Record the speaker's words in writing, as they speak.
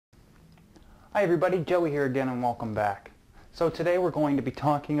Hi everybody, Joey here again and welcome back. So today we're going to be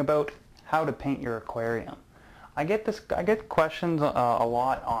talking about how to paint your aquarium. I get questions a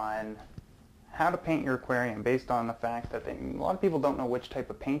lot on how to paint your aquarium based on the fact that a lot of people don't know which type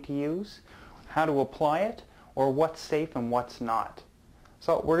of paint to use, how to apply it, or what's safe and what's not.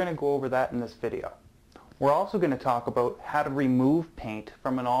 So we're going to go over that in this video. We're also going to talk about how to remove paint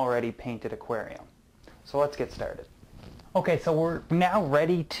from an already painted aquarium. So let's get started. Okay, so we're now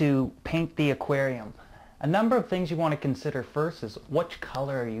ready to paint the aquarium. A number of things you want to consider first is which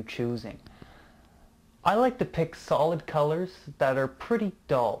color are you choosing. I like to pick solid colors that are pretty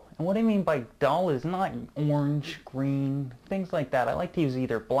dull. And what I mean by dull is not orange, green, things like that. I like to use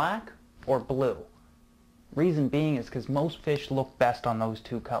either black or blue. Reason being is because most fish look best on those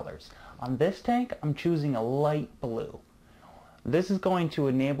two colors. On this tank, I'm choosing a light blue. This is going to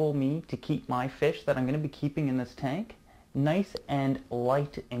enable me to keep my fish that I'm going to be keeping in this tank nice and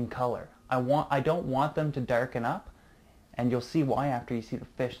light in color. I don't want them to darken up, and you'll see why after you see the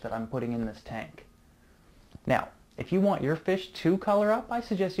fish that I'm putting in this tank. Now, if you want your fish to color up, I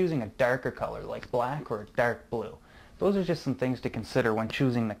suggest using a darker color like black or dark blue. Those are just some things to consider when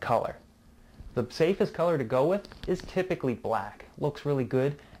choosing the color. The safest color to go with is typically black. Looks really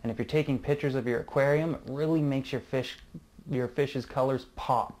good, and if you're taking pictures of your aquarium, it really makes your fish's colors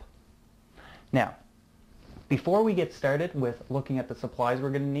pop. Now, before we get started with looking at the supplies we're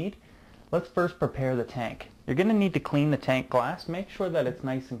going to need, let's first prepare the tank. You're going to need to clean the tank glass. Make sure that it's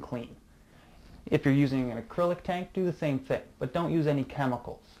nice and clean. If you're using an acrylic tank, do the same thing, but don't use any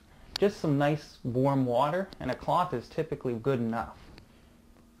chemicals. Just some nice warm water and a cloth is typically good enough.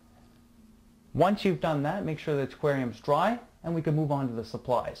 Once you've done that, make sure the aquarium's dry and we can move on to the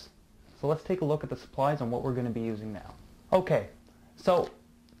supplies. So let's take a look at the supplies and what we're going to be using now. Okay, so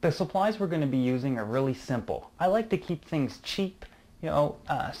the supplies we're going to be using are really simple. I like to keep things cheap,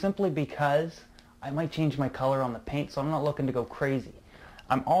 simply because I might change my color on the paint, so I'm not looking to go crazy.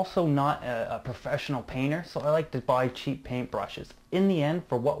 I'm also not a professional painter, so I like to buy cheap paint brushes. In the end,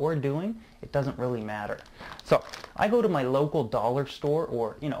 for what we're doing, it doesn't really matter. So I go to my local dollar store,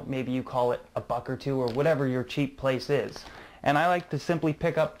 or maybe you call it a buck or two, or whatever your cheap place is. And I like to simply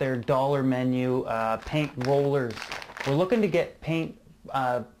pick up their dollar menu paint rollers. We're looking to get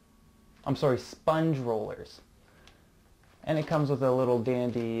sponge rollers. And it comes with a little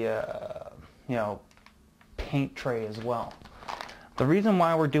dandy, paint tray as well. The reason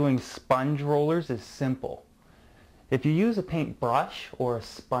why we're doing sponge rollers is simple. If you use a paint brush or a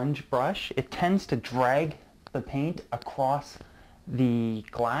sponge brush, it tends to drag the paint across the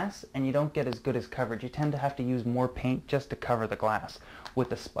glass and you don't get as good as coverage. You tend to have to use more paint just to cover the glass. With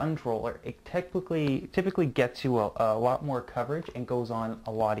the sponge roller, it typically gets you a lot more coverage and goes on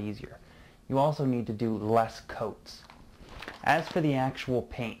a lot easier. You also need to do less coats. As for the actual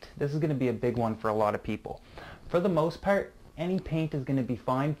paint, this is going to be a big one for a lot of people. For the most part, any paint is going to be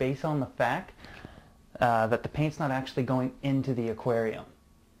fine based on the fact that the paint's not actually going into the aquarium.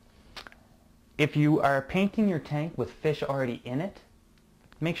 If you are painting your tank with fish already in it,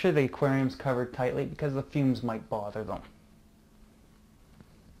 make sure the aquarium's covered tightly because the fumes might bother them.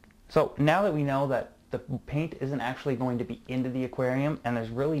 So now that we know that the paint isn't actually going to be into the aquarium and there's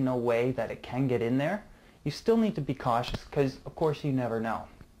really no way that it can get in there, you still need to be cautious because of course you never know.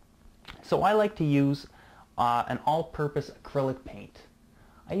 So I like to use an all-purpose acrylic paint.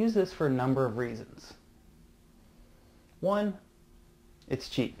 I use this for a number of reasons. One, it's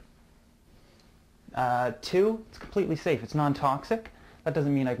cheap. Two, it's completely safe. It's non-toxic. That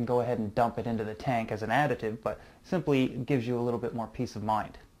doesn't mean I can go ahead and dump it into the tank as an additive, but simply gives you a little bit more peace of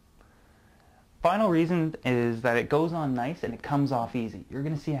mind. Final reason is that it goes on nice and it comes off easy. You're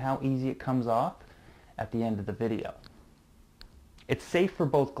going to see how easy it comes off at the end of the video. It's safe for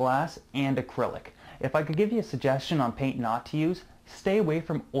both glass and acrylic. If I could give you a suggestion on paint not to use, stay away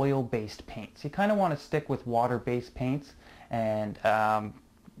from oil-based paints. You kind of want to stick with water-based paints and,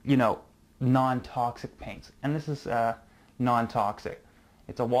 non-toxic paints. And this is non-toxic.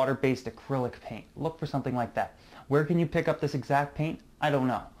 It's a water-based acrylic paint. Look for something like that. Where can you pick up this exact paint? I don't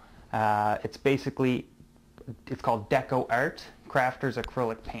know. It's called Deco Art Crafters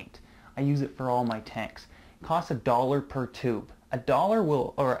Acrylic Paint. I use it for all my tanks. It costs $1 per tube. A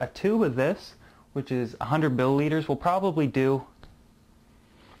tube of this, which is 100 milliliters, will probably do,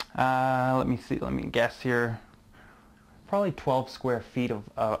 let me guess here, probably 12 square feet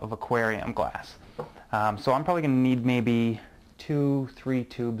of aquarium glass. So I'm probably going to need maybe 2-3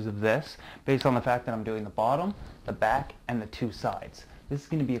 tubes of this, based on the fact that I'm doing the bottom, the back, and the two sides. This is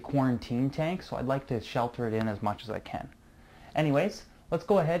going to be a quarantine tank, so I'd like to shelter it in as much as I can. Anyways, let's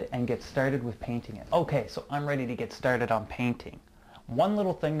go ahead and get started with painting it. Okay, so I'm ready to get started on painting. One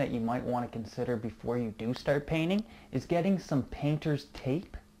little thing that you might want to consider before you do start painting is getting some painter's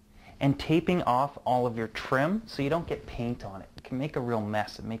tape and taping off all of your trim so you don't get paint on it. It can make a real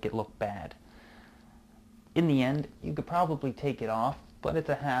mess and make it look bad. In the end, you could probably take it off, but it's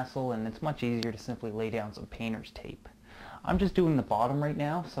a hassle and it's much easier to simply lay down some painter's tape. I'm just doing the bottom right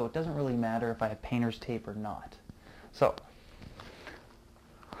now, so it doesn't really matter if I have painter's tape or not. So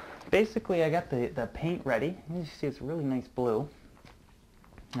basically I got the paint ready. As you see, it's a really nice blue.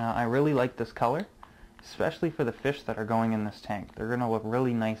 I really like this color, especially for the fish that are going in this tank. They're going to look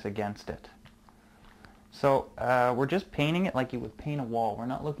really nice against it. So we're just painting it like you would paint a wall. We're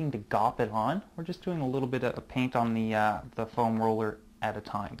not looking to gop it on. We're just doing a little bit of paint on the foam roller at a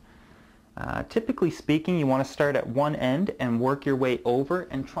time. Typically speaking, you want to start at one end and work your way over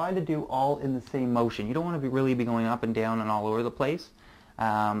and try to do all in the same motion. You don't want to really be going up and down and all over the place.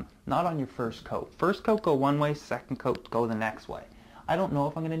 Not on your first coat. First coat, go one way, second coat, go the next way. I don't know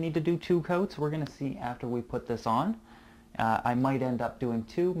if I'm going to need to do 2 coats. We're going to see after we put this on. I might end up doing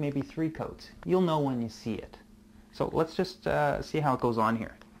 2, maybe 3 coats. You'll know when you see it. So let's just see how it goes on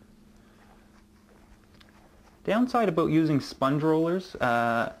here. Downside about using sponge rollers,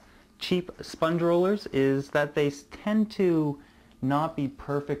 cheap sponge rollers, is that they tend to not be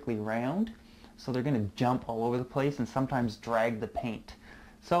perfectly round. So they're going to jump all over the place and sometimes drag the paint.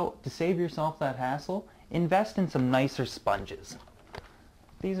 So to save yourself that hassle, invest in some nicer sponges.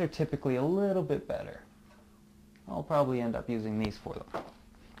 These are typically a little bit better. I'll probably end up using these for them.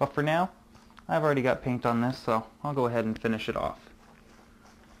 But for now, I've already got paint on this, so I'll go ahead and finish it off.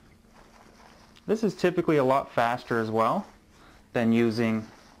 This is typically a lot faster as well than using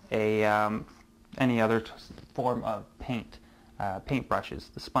any other form of paint. Paint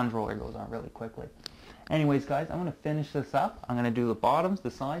brushes. The sponge roller goes on really quickly. Anyways guys, I'm going to finish this up. I'm going to do the bottoms, the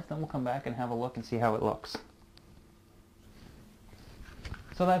sides, then we'll come back and have a look and see how it looks.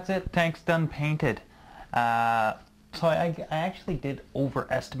 So that's it, tank's done painted. So I actually did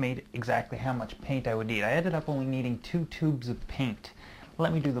overestimate exactly how much paint I would need. I ended up only needing 2 tubes of paint.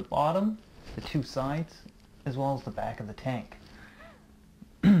 Let me do the bottom, the 2 sides, as well as the back of the tank.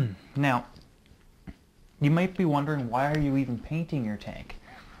 Now, you might be wondering, why are you even painting your tank?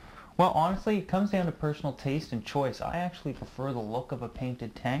 Well, honestly, it comes down to personal taste and choice. I actually prefer the look of a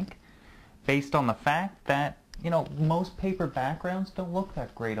painted tank based on the fact that, you know, most paper backgrounds don't look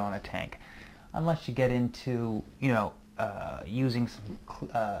that great on a tank. Unless you get into, you know, using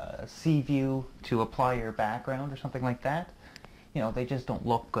some sea view to apply your background or something like that. You know, they just don't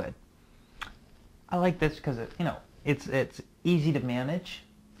look good. I like this because, you know, it's easy to manage.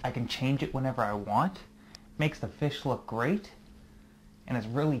 I can change it whenever I want. Makes the fish look great. And it's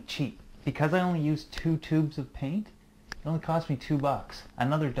really cheap. Because I only use 2 tubes of paint, it only cost me $2.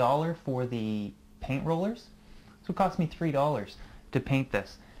 Another $1 for the paint rollers. So it cost me $3 to paint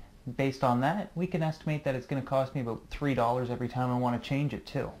this. Based on that, we can estimate that it's going to cost me about $3 every time I want to change it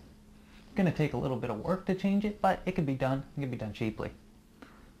too. It's going to take a little bit of work to change it, but it can be done. It can be done cheaply.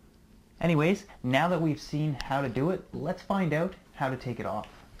 Anyways, now that we've seen how to do it, let's find out how to take it off.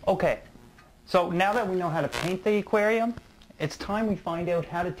 Okay, so now that we know how to paint the aquarium, it's time we find out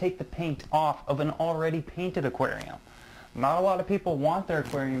how to take the paint off of an already painted aquarium. Not a lot of people want their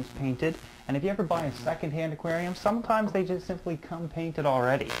aquariums painted, and if you ever buy a second-hand aquarium, sometimes they just simply come painted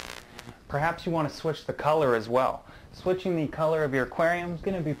already. Perhaps you want to switch the color as well. Switching the color of your aquarium is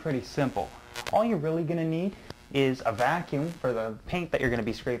going to be pretty simple. All you're really going to need is a vacuum for the paint that you're going to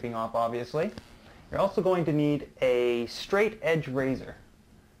be scraping off, obviously. You're also going to need a straight edge razor.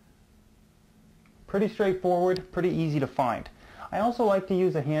 Pretty straightforward, pretty easy to find. I also like to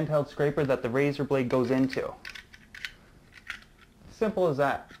use a handheld scraper that the razor blade goes into. Simple as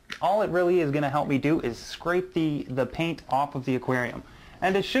that. All it really is going to help me do is scrape the paint off of the aquarium.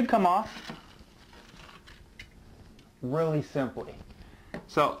 And it should come off really simply.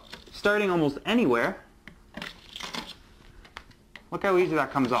 So, starting almost anywhere, look how easy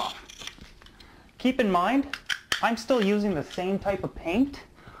that comes off. Keep in mind, I'm still using the same type of paint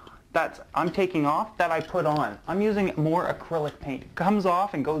that I'm taking off that I put on. I'm using more acrylic paint. It comes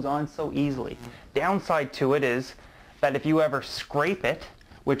off and goes on so easily. Downside to it is that if you ever scrape it,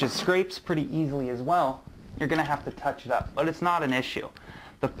 which it scrapes pretty easily as well, you're going to have to touch it up, but it's not an issue.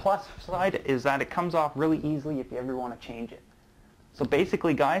 The plus side is that it comes off really easily if you ever want to change it. So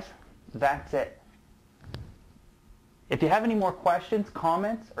basically guys, that's it. If you have any more questions,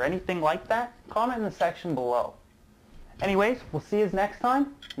 comments, or anything like that, comment in the section below. Anyways, we'll see you next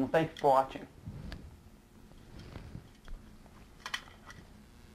time, and thank you for watching.